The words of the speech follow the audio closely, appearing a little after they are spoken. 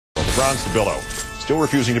Ron Stabillo, still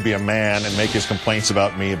refusing to be a man and make his complaints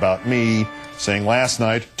about me, saying last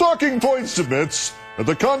night, Talking Points admits that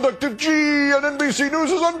the conduct of G and NBC News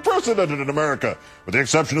is unprecedented in America. With the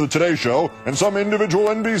exception of the Today Show and some individual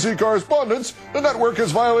NBC correspondents, the network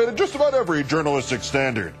has violated just about every journalistic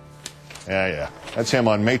standard. Yeah. That's him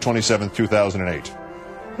on May 27, 2008.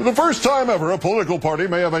 For the first time ever, a political party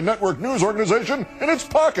may have a network news organization in its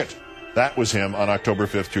pocket. That was him on October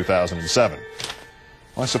 5th, 2007.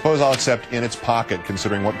 Well, I suppose I'll accept in its pocket,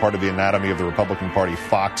 considering what part of the anatomy of the Republican Party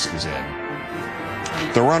Fox is in.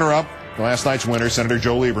 The runner-up, last night's winner, Senator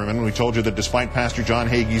Joe Lieberman. We told you that despite Pastor John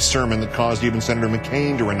Hagee's sermon that caused even Senator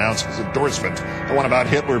McCain to renounce his endorsement, the one about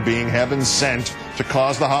Hitler being heaven sent to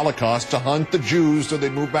cause the Holocaust, to hunt the Jews so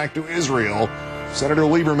they'd move back to Israel, Senator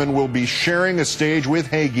Lieberman will be sharing a stage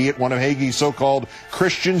with Hagee at one of Hagee's so-called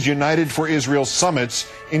Christians United for Israel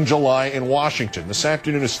summits in July in Washington. This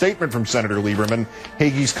afternoon, a statement from Senator Lieberman.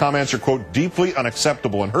 Hagee's comments are, quote, deeply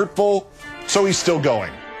unacceptable and hurtful, so he's still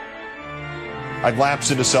going. I'd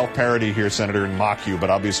lapse into self-parody here, Senator, and mock you, but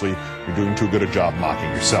obviously you're doing too good a job mocking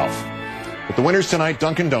yourself. But the winners tonight,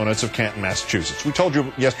 Dunkin' Donuts of Canton, Massachusetts. We told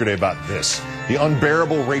you yesterday about this. The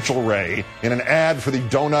unbearable Rachel Ray in an ad for the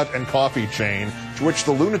donut and coffee chain, to which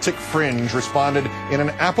the lunatic fringe responded in an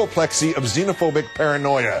apoplexy of xenophobic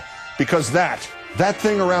paranoia. Because that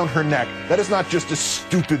thing around her neck, that is not just a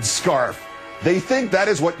stupid scarf. They think that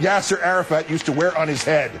is what Yasser Arafat used to wear on his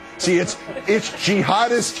head. See, it's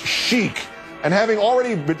jihadist chic. And having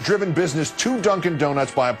already driven business to Dunkin'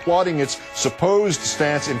 Donuts by applauding its supposed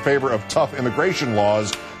stance in favor of tough immigration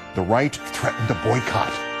laws, the right threatened to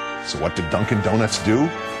boycott. So what did Dunkin' Donuts do?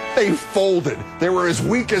 They folded. They were as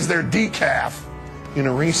weak as their decaf. In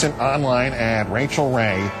a recent online ad, Rachel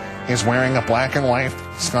Ray is wearing a black and white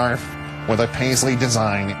scarf with a paisley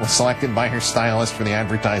design. It was selected by her stylist for the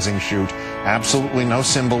advertising shoot. Absolutely no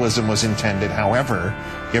symbolism was intended. However,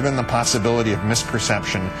 given the possibility of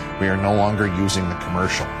misperception, we are no longer using the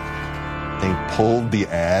commercial. They pulled the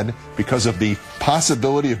ad because of the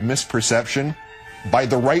possibility of misperception by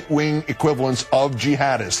the right-wing equivalents of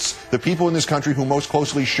jihadists, the people in this country who most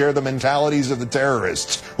closely share the mentalities of the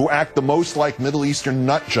terrorists, who act the most like Middle Eastern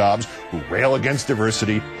nutjobs, who rail against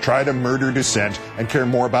diversity, try to murder dissent, and care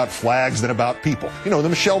more about flags than about people. You know, the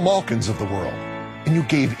Michelle Malkins of the world. And you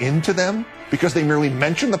gave in to them because they merely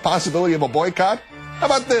mentioned the possibility of a boycott? How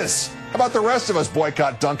about this? How about the rest of us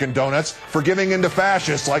boycott Dunkin' Donuts for giving in to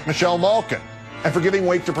fascists like Michelle Malkin? And for giving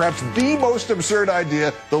weight to perhaps the most absurd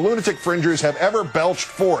idea the lunatic fringers have ever belched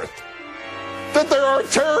forth. That there are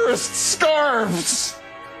terrorist scarves!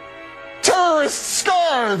 Terrorist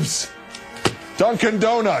scarves! Dunkin'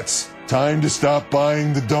 Donuts. Time to stop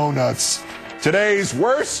buying the donuts. Today's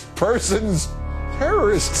worst person's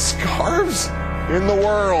terrorist scarves in the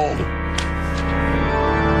world.